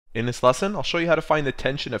In this lesson, I'll show you how to find the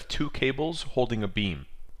tension of two cables holding a beam.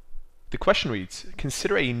 The question reads,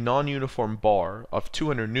 consider a non-uniform bar of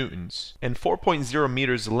 200 newtons and 4.0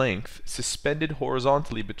 meters length suspended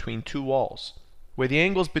horizontally between two walls, where the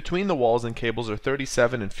angles between the walls and cables are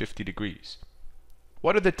 37 and 50 degrees.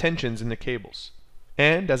 What are the tensions in the cables?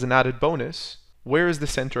 And, as an added bonus, where is the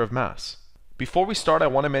center of mass? Before we start, I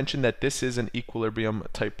want to mention that this is an equilibrium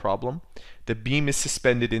type problem. The beam is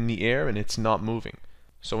suspended in the air and it's not moving.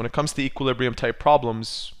 So when it comes to equilibrium type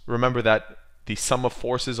problems, remember that the sum of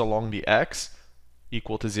forces along the x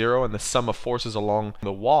equal to 0 and the sum of forces along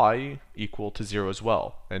the y equal to 0 as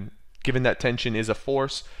well. And given that tension is a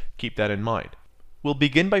force, keep that in mind. We'll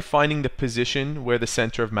begin by finding the position where the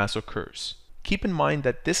center of mass occurs. Keep in mind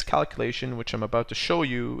that this calculation, which I'm about to show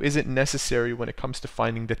you, isn't necessary when it comes to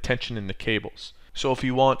finding the tension in the cables. So if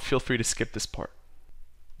you want, feel free to skip this part.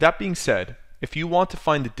 That being said, if you want to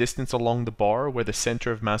find the distance along the bar where the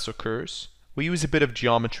center of mass occurs, we use a bit of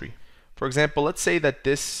geometry. For example, let's say that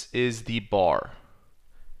this is the bar,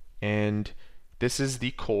 and this is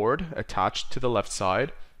the cord attached to the left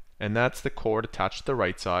side, and that's the cord attached to the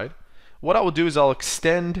right side. What I will do is I'll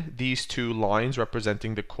extend these two lines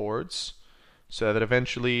representing the cords so that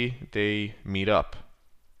eventually they meet up.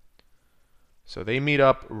 So they meet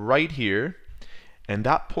up right here, and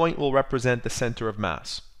that point will represent the center of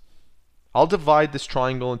mass. I'll divide this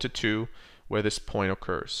triangle into two where this point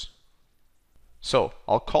occurs. So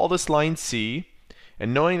I'll call this line C,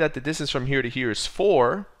 and knowing that the distance from here to here is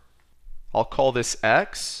 4, I'll call this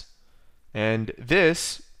X, and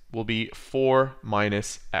this will be 4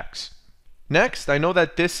 minus X. Next, I know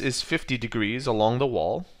that this is 50 degrees along the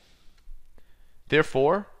wall.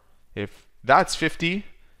 Therefore, if that's 50,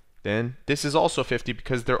 then this is also 50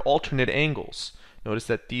 because they're alternate angles. Notice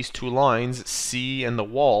that these two lines, C and the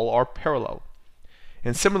wall, are parallel.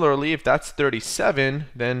 And similarly, if that's 37,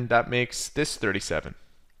 then that makes this 37.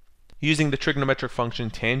 Using the trigonometric function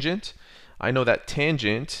tangent, I know that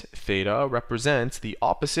tangent, theta, represents the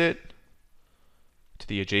opposite to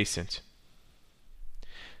the adjacent.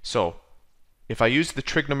 So, if I use the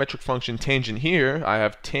trigonometric function tangent here, I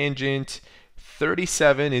have tangent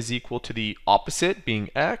 37 is equal to the opposite, being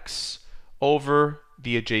x, over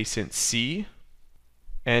the adjacent c.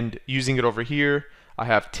 And using it over here, I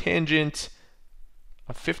have tangent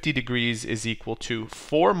of 50 degrees is equal to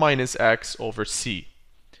 4 minus x over c.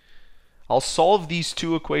 I'll solve these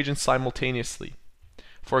two equations simultaneously.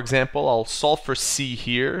 For example, I'll solve for c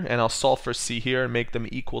here, and I'll solve for c here and make them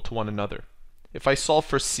equal to one another. If I solve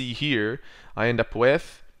for c here, I end up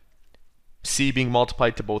with c being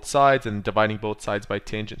multiplied to both sides and dividing both sides by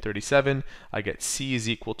tangent 37. I get c is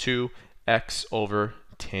equal to x over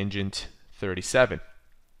tangent 37.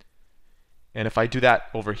 And if I do that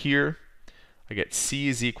over here, I get c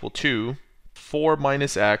is equal to 4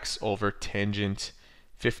 minus x over tangent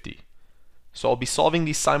 50. So I'll be solving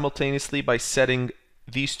these simultaneously by setting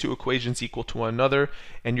these two equations equal to one another,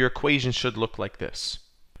 and your equation should look like this.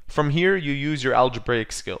 From here, you use your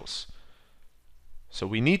algebraic skills. So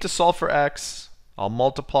we need to solve for x. I'll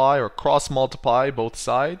multiply or cross multiply both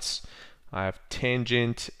sides. I have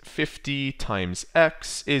tangent 50 times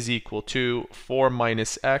x is equal to 4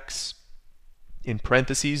 minus x. In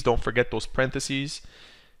parentheses, don't forget those parentheses,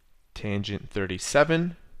 tangent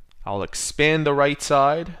 37. I'll expand the right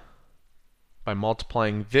side by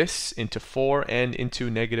multiplying this into 4 and into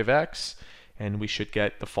negative x, and we should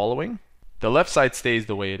get the following. The left side stays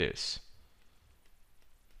the way it is.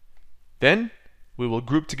 Then we will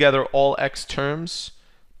group together all x terms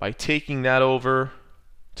by taking that over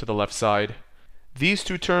to the left side. These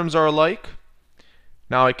two terms are alike.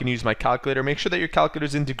 Now I can use my calculator. Make sure that your calculator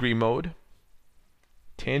is in degree mode.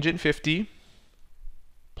 Tangent 50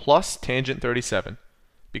 plus tangent 37.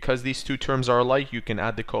 Because these two terms are alike, you can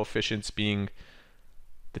add the coefficients being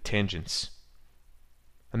the tangents.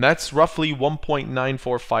 And that's roughly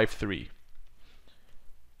 1.9453.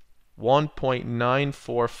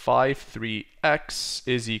 1.9453x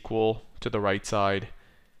is equal to the right side.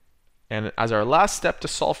 And as our last step to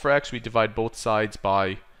solve for x, we divide both sides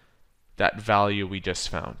by that value we just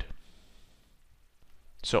found.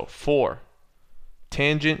 So 4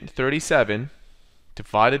 tangent 37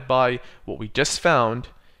 divided by what we just found,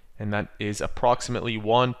 and that is approximately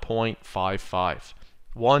 1.55.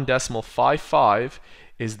 1.55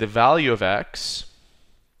 is the value of x,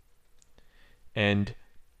 and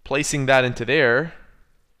placing that into there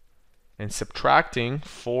and subtracting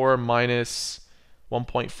 4 minus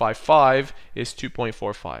 1.55 is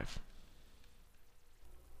 2.45.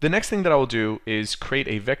 The next thing that I will do is create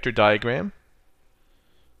a vector diagram.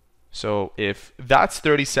 So if that's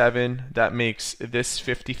 37, that makes this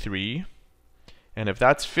 53, And if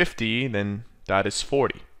that's 50, then that is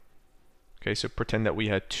 40. Okay, so pretend that we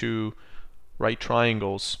had two right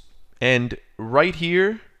triangles. And right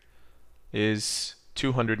here is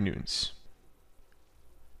 200 newtons.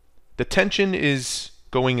 The tension is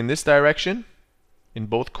going in this direction in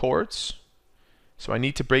both chords. So I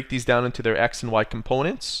need to break these down into their x and y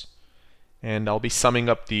components. And I'll be summing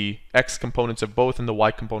up the x components of both and the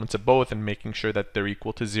y components of both and making sure that they're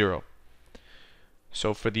equal to 0.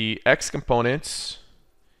 So for the x components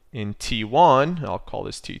in T1, I'll call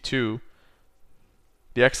this T2,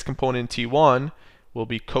 the x component in T1 will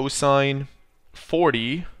be cosine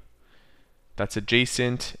 40, that's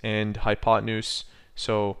adjacent and hypotenuse.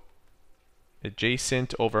 So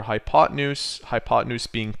adjacent over hypotenuse, hypotenuse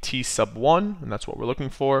being T sub 1, and that's what we're looking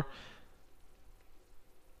for.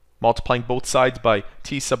 Multiplying both sides by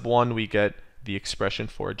T sub 1, we get the expression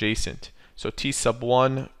for adjacent. So T sub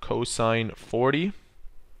 1 cosine 40,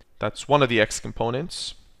 that's one of the x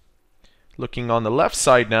components. Looking on the left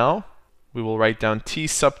side now, we will write down T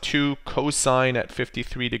sub 2 cosine at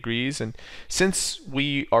 53 degrees. And since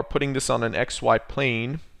we are putting this on an xy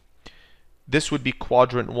plane, this would be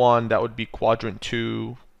quadrant 1, that would be quadrant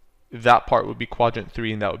 2, that part would be quadrant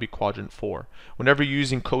 3, and that would be quadrant 4. Whenever you're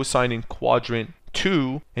using cosine in quadrant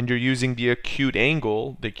 2 and you're using the acute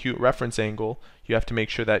angle, the acute reference angle, you have to make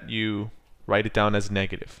sure that you write it down as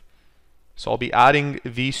negative. So I'll be adding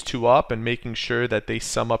these two up and making sure that they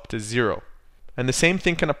sum up to 0. And the same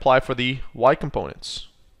thing can apply for the y components.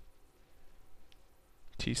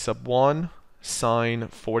 T sub 1 sine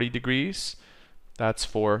 40 degrees, that's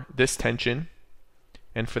for this tension.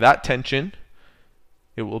 And for that tension,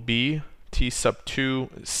 it will be T sub 2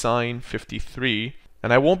 sine 53.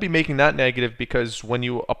 And I won't be making that negative because when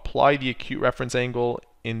you apply the acute reference angle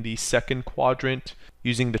in the second quadrant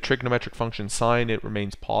using the trigonometric function sine, it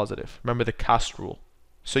remains positive. Remember the cast rule.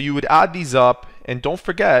 So you would add these up, and don't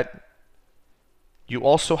forget, you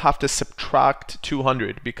also have to subtract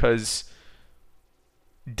 200 because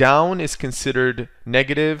down is considered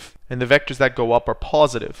negative and the vectors that go up are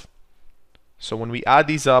positive. So when we add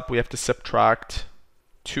these up, we have to subtract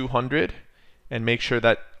 200 and make sure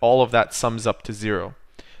that all of that sums up to 0.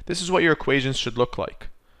 This is what your equations should look like.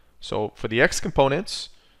 So for the x components,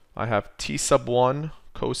 I have T sub 1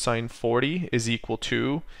 cosine 40 is equal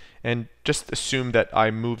to, and just assume that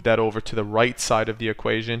I moved that over to the right side of the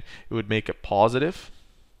equation, it would make it positive.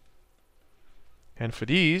 And for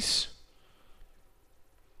these,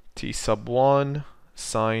 T sub 1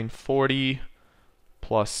 sine 40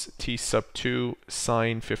 plus T sub 2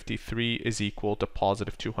 sine 53 is equal to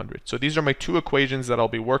positive 200. So these are my two equations that I'll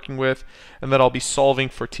be working with and that I'll be solving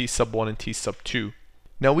for T sub 1 and T sub 2.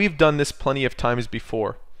 Now we've done this plenty of times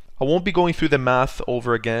before. I won't be going through the math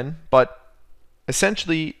over again, but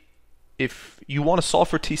essentially if you want to solve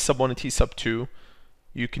for T sub 1 and T sub 2,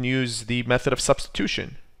 you can use the method of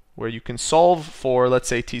substitution, where you can solve for, let's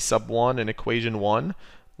say, T sub 1 in equation 1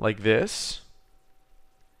 like this.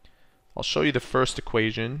 I'll show you the first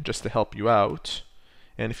equation just to help you out.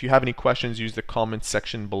 And if you have any questions, use the comments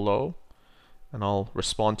section below and I'll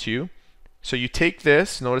respond to you. So you take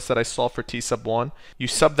this, notice that I solved for T sub 1, you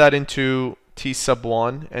sub that into T sub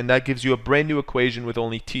 1, and that gives you a brand new equation with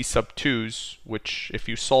only T sub 2's, which if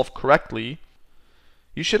you solve correctly,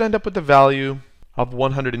 you should end up with the value of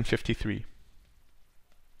 153.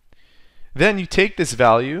 Then you take this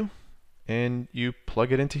value and you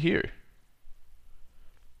plug it into here.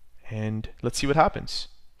 And let's see what happens.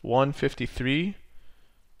 153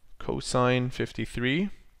 cosine 53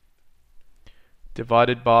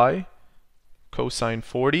 divided by cosine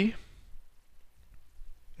 40.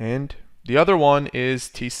 And the other one is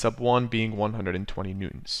T sub 1 being 120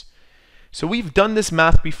 newtons. So we've done this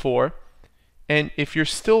math before. And if you're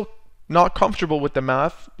still not comfortable with the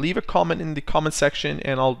math, leave a comment in the comment section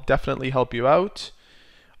and I'll definitely help you out.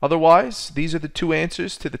 Otherwise, these are the two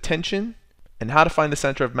answers to the tension and how to find the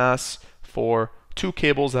center of mass for two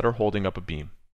cables that are holding up a beam.